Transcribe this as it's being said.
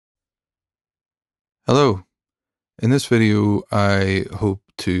Hello. In this video, I hope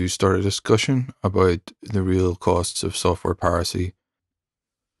to start a discussion about the real costs of software piracy.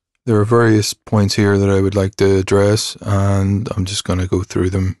 There are various points here that I would like to address, and I'm just going to go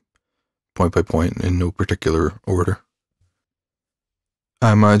through them point by point in no particular order.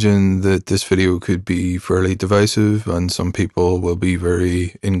 I imagine that this video could be fairly divisive, and some people will be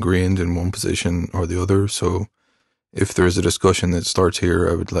very ingrained in one position or the other, so if there is a discussion that starts here,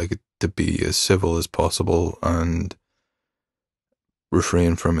 I would like it to be as civil as possible and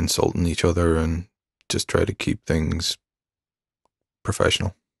refrain from insulting each other and just try to keep things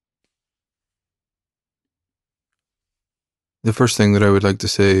professional. The first thing that I would like to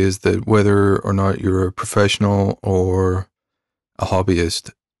say is that whether or not you're a professional or a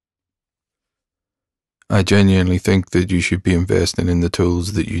hobbyist, I genuinely think that you should be investing in the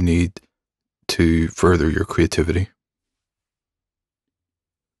tools that you need to further your creativity.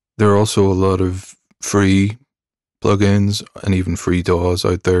 There are also a lot of free plugins and even free DAWs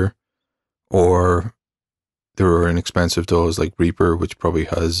out there, or there are inexpensive DAWs like Reaper, which probably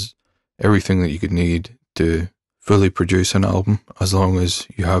has everything that you could need to fully produce an album. As long as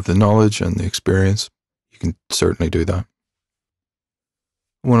you have the knowledge and the experience, you can certainly do that.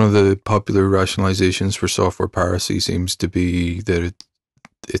 One of the popular rationalizations for software piracy seems to be that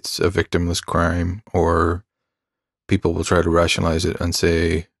it's a victimless crime, or people will try to rationalize it and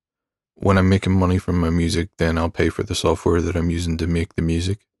say, when I'm making money from my music, then I'll pay for the software that I'm using to make the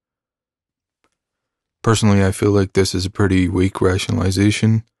music. Personally, I feel like this is a pretty weak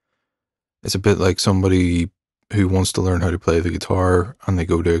rationalization. It's a bit like somebody who wants to learn how to play the guitar and they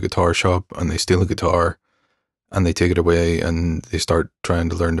go to a guitar shop and they steal a guitar and they take it away and they start trying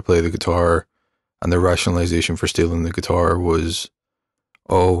to learn to play the guitar, and their rationalization for stealing the guitar was,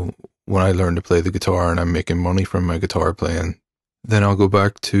 oh, when I learn to play the guitar and I'm making money from my guitar playing, then I'll go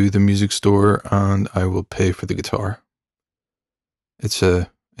back to the music store and I will pay for the guitar. It's a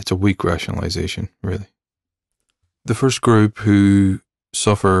weak rationalization, really. The first group who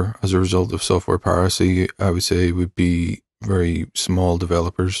suffer as a result of software piracy, I would say, would be very small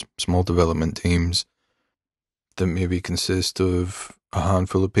developers, small development teams that maybe consist of a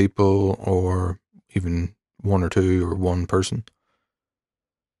handful of people or even one or two or one person.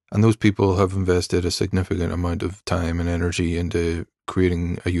 And those people have invested a significant amount of time and energy into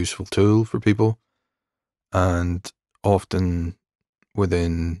creating a useful tool for people. And often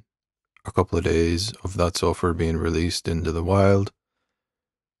within a couple of days of that software being released into the wild,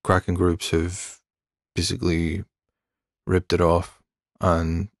 cracking groups have basically ripped it off.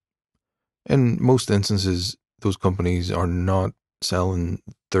 And in most instances, those companies are not selling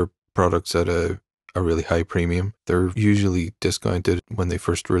their products at a really high premium. They're usually discounted when they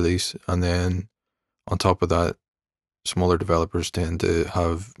first release, and then on top of that, smaller developers tend to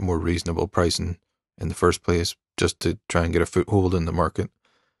have more reasonable pricing in the first place just to try and get a foothold in the market.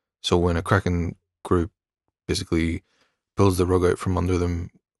 So when a cracking group basically pulls the rug out from under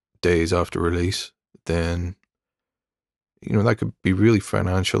them days after release, then that could be really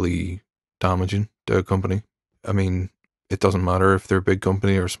financially damaging to a company. I mean, it doesn't matter if they're a big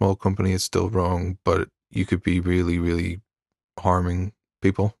company or a small company, it's still wrong, but you could be really, really harming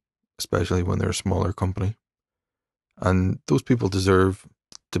people, especially when they're a smaller company. And those people deserve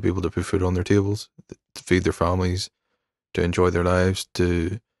to be able to put food on their tables, to feed their families, to enjoy their lives,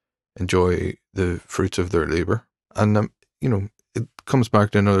 to enjoy the fruits of their labor. And, it comes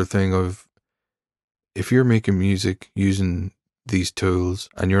back to another thing of, if you're making music using these tools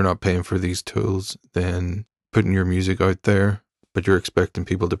and you're not paying for these tools, then putting your music out there, but you're expecting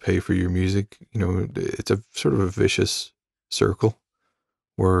people to pay for your music, it's a sort of a vicious circle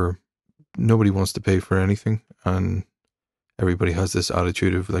where nobody wants to pay for anything, and everybody has this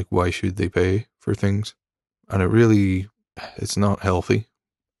attitude of like, why should they pay for things? And it's not healthy.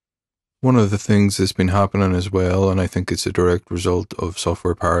 One of the things that's been happening as well, and I think it's a direct result of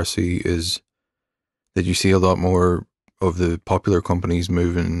software piracy, is that you see a lot more of the popular companies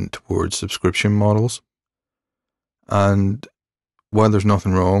moving towards subscription models. And while there's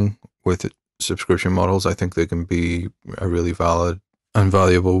nothing wrong with subscription models, I think they can be a really valid and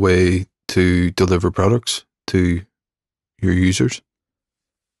valuable way to deliver products to your users.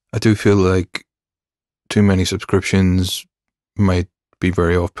 I do feel like too many subscriptions might be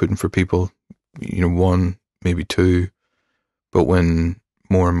very off-putting for people. One, maybe two, but when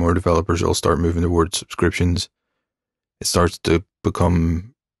more and more developers all start moving towards subscriptions, it starts to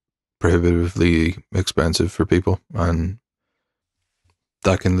become prohibitively expensive for people, and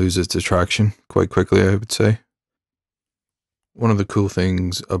that can lose its attraction quite quickly, I would say. One of the cool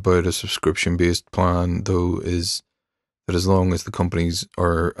things about a subscription-based plan, though, is that as long as the companies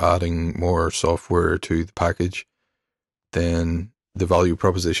are adding more software to the package, then the value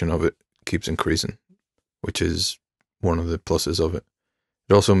proposition of it keeps increasing, which is one of the pluses of it.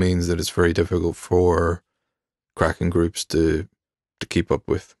 It also means that it's very difficult for cracking groups to keep up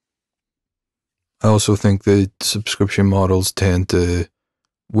with. I also think that subscription models tend to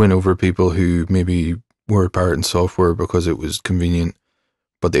win over people who maybe were pirating software because it was convenient,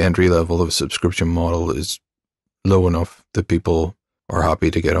 but the entry level of a subscription model is low enough that people are happy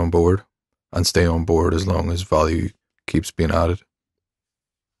to get on board and stay on board as long as value keeps being added.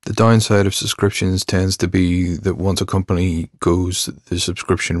 The downside of subscriptions tends to be that once a company goes the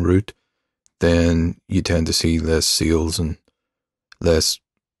subscription route, then you tend to see less sales and less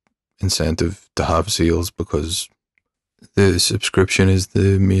incentive to have sales because the subscription is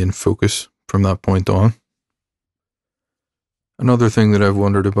the main focus from that point on. Another thing that I've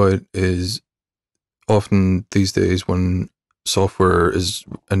wondered about is often these days when software is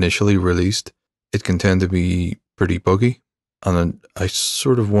initially released, it can tend to be pretty buggy. And I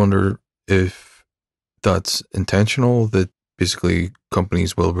sort of wonder if that's intentional, that basically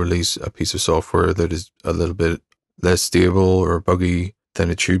companies will release a piece of software that is a little bit less stable or buggy than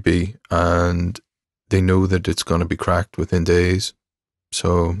it should be, and they know that it's going to be cracked within days.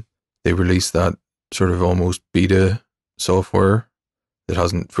 So they release that sort of almost beta software that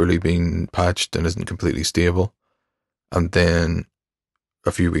hasn't fully been patched and isn't completely stable. And then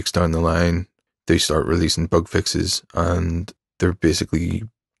a few weeks down the line, they start releasing bug fixes, and they're basically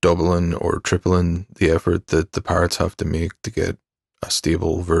doubling or tripling the effort that the pirates have to make to get a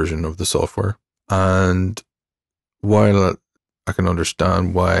stable version of the software. And while I can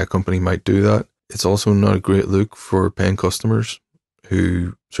understand why a company might do that, it's also not a great look for paying customers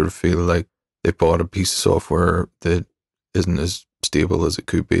who sort of feel like they bought a piece of software that isn't as stable as it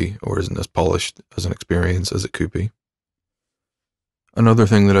could be or isn't as polished as an experience as it could be. Another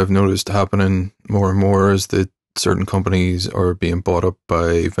thing that I've noticed happening more and more is that certain companies are being bought up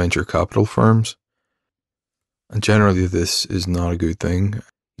by venture capital firms. And generally this is not a good thing.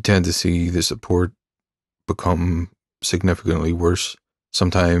 You tend to see the support become significantly worse.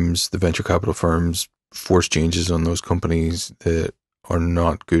 Sometimes the venture capital firms force changes on those companies that are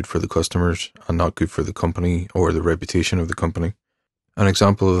not good for the customers and not good for the company or the reputation of the company. An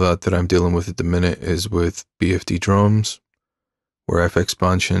example of that I'm dealing with at the minute is with BFD drums, where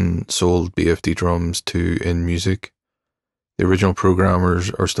FXpansion sold BFD drums to InMusic. The original programmers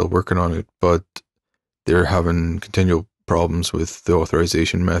are still working on it, but they're having continual problems with the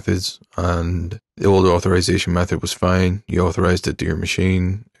authorization methods, and the old authorization method was fine. You authorized it to your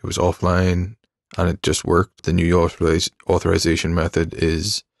machine, it was offline, and it just worked. The new authorization method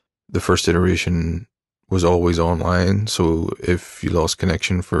is the first iteration was always online, so if you lost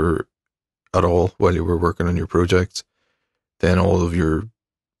connection at all while you were working on your project, then all of your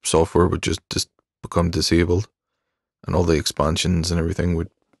software would just become disabled, and all the expansions and everything would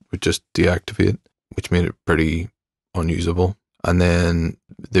just deactivate, which made it pretty unusable. And then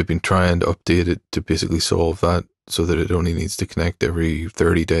they've been trying to update it to basically solve that so that it only needs to connect every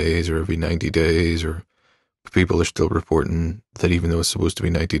 30 days or every 90 days, or people are still reporting that even though it's supposed to be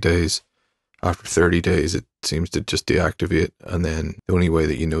 90 days, after 30 days it seems to just deactivate. And then the only way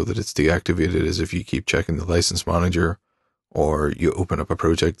that you know that it's deactivated is if you keep checking the license manager or you open up a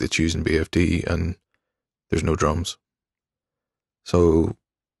project that's using BFD and there's no drums. So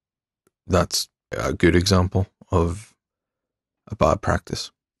that's a good example of a bad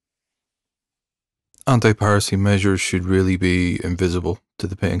practice. Anti-piracy measures should really be invisible to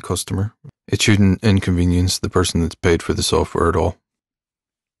the paying customer. It shouldn't inconvenience the person that's paid for the software at all.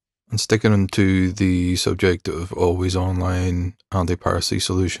 And sticking into the subject of always online anti-piracy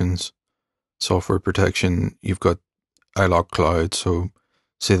solutions, software protection, you've got iLok Cloud. So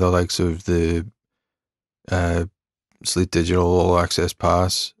say the likes of the Slate Digital All Access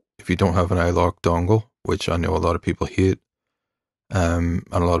Pass. If you don't have an iLok dongle, which I know a lot of people hate, and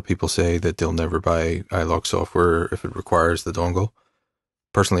a lot of people say that they'll never buy iLok software if it requires the dongle.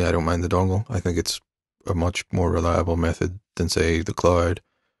 Personally, I don't mind the dongle. I think it's a much more reliable method than, say, the cloud.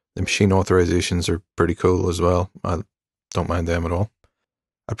 The machine authorizations are pretty cool as well. I don't mind them at all.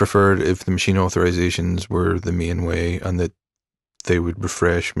 I prefer it if the machine authorizations were the main way and that they would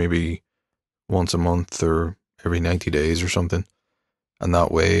refresh maybe once a month or every 90 days or something. And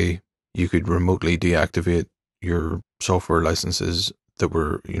that way you could remotely deactivate your software licenses that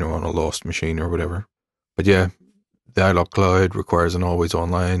were, on a lost machine or whatever. But yeah, the iLok Cloud requires an always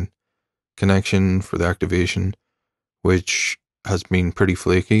online connection for the activation, which has been pretty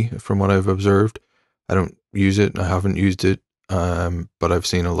flaky from what I've observed. I don't use it. I haven't used it. But I've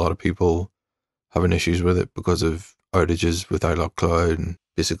seen a lot of people having issues with it because of outages with iLok Cloud, and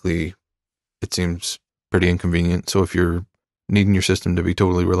basically it seems pretty inconvenient. So if you're needing your system to be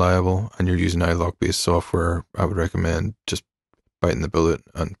totally reliable and you're using iLok based software, I would recommend just biting the bullet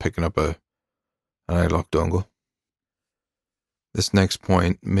and picking up an iLok dongle. This next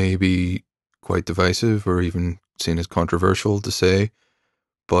point may be quite divisive or even seen as controversial to say,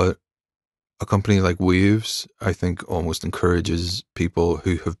 but a company like Waves, I think, almost encourages people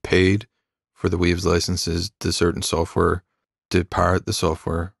who have paid for the Waves licenses to certain software to pirate the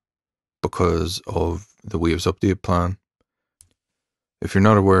software because of the Waves update plan. If you're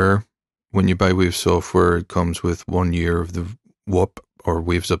not aware, when you buy Waves software, it comes with 1 year of the WUP or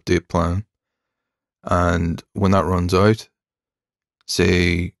Waves update plan. And when that runs out,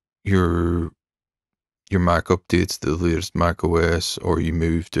 say your Mac updates to the latest Mac OS, or you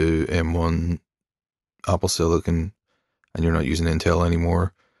move to M1 Apple Silicon and you're not using Intel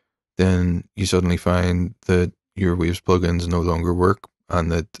anymore, then you suddenly find that your Waves plugins no longer work,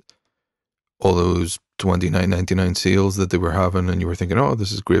 and that all those $29.99 sales that they were having and you were thinking, oh,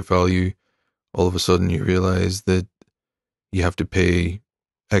 this is great value, all of a sudden you realize that you have to pay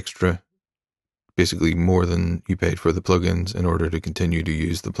extra, basically more than you paid for the plugins, in order to continue to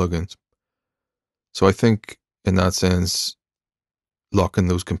use the plugins. So I think in that sense, locking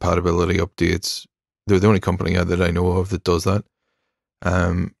those compatibility updates, they're the only company that I know of that does that.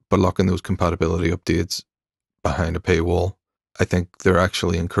 But locking those compatibility updates behind a paywall, I think they're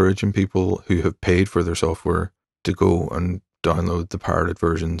actually encouraging people who have paid for their software to go and download the pirated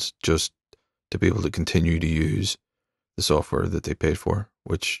versions just to be able to continue to use the software that they paid for,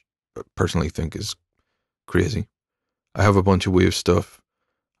 which I personally think is crazy. I have a bunch of Waves stuff.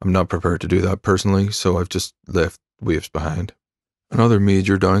 I'm not prepared to do that personally, so I've just left Waves behind. Another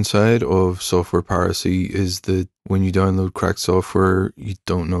major downside of software piracy is that when you download cracked software, you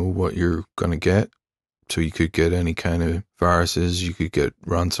don't know what you're going to get. So you could get any kind of viruses, you could get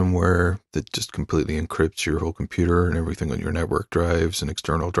ransomware that just completely encrypts your whole computer and everything on your network drives and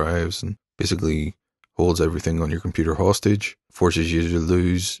external drives, and basically holds everything on your computer hostage, forces you to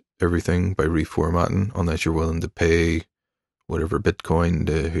lose everything by reformatting unless you're willing to pay whatever Bitcoin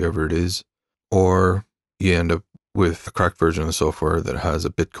to whoever it is. Or you end up with a cracked version of the software that has a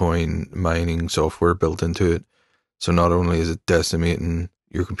Bitcoin mining software built into it. So not only is it decimating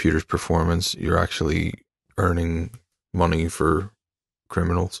your computer's performance, you're actually earning money for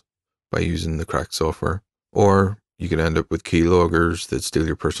criminals by using the cracked software. Or you could end up with keyloggers that steal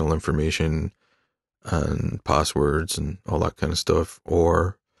your personal information and passwords and all that kind of stuff.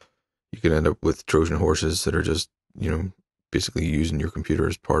 Or you could end up with Trojan horses that are just, basically using your computer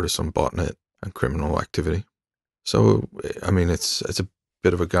as part of some botnet and criminal activity. So, I mean, it's a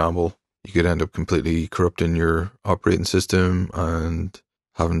bit of a gamble. You could end up completely corrupting your operating system and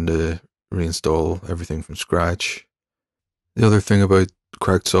having to reinstall everything from scratch. The other thing about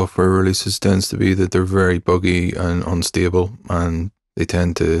cracked software releases tends to be that they're very buggy and unstable, and they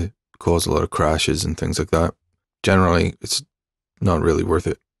tend to cause a lot of crashes and things like that. Generally, it's not really worth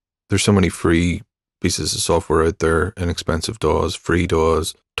it. There's so many free pieces of software out there, inexpensive DAWs, free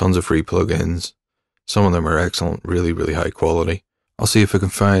DAWs, tons of free plugins. Some of them are excellent, really, really high quality. I'll see if I can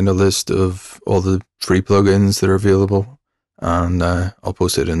find a list of all the free plugins that are available, and I'll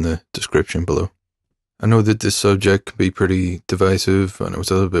post it in the description below. I know that this subject can be pretty divisive, and I was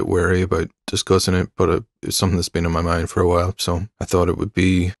a little bit wary about discussing it, but it's something that's been on my mind for a while, so I thought it would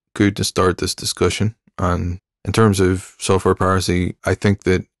be good to start this discussion. And in terms of software piracy, I think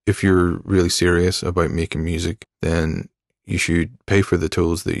that if you're really serious about making music, then you should pay for the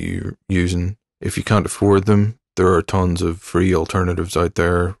tools that you're using. If you can't afford them, there are tons of free alternatives out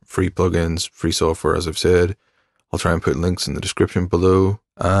there, free plugins, free software, as I've said. I'll try and put links in the description below.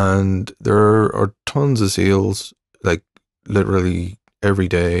 And there are tons of sales, like literally every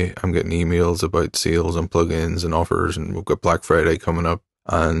day I'm getting emails about sales and plugins and offers, and we've got Black Friday coming up.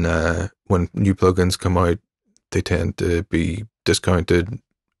 And when new plugins come out, they tend to be discounted,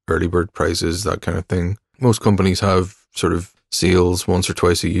 early bird prices, that kind of thing. Most companies have sort of sales once or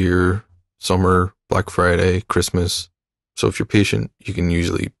twice a year, summer, Black Friday, Christmas. So if you're patient, you can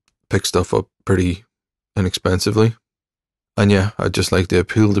usually pick stuff up pretty inexpensively. And yeah, I'd just like to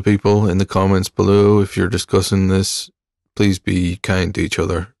appeal to people in the comments below. If you're discussing this, please be kind to each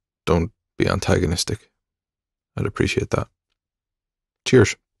other. Don't be antagonistic. I'd appreciate that.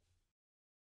 Cheers.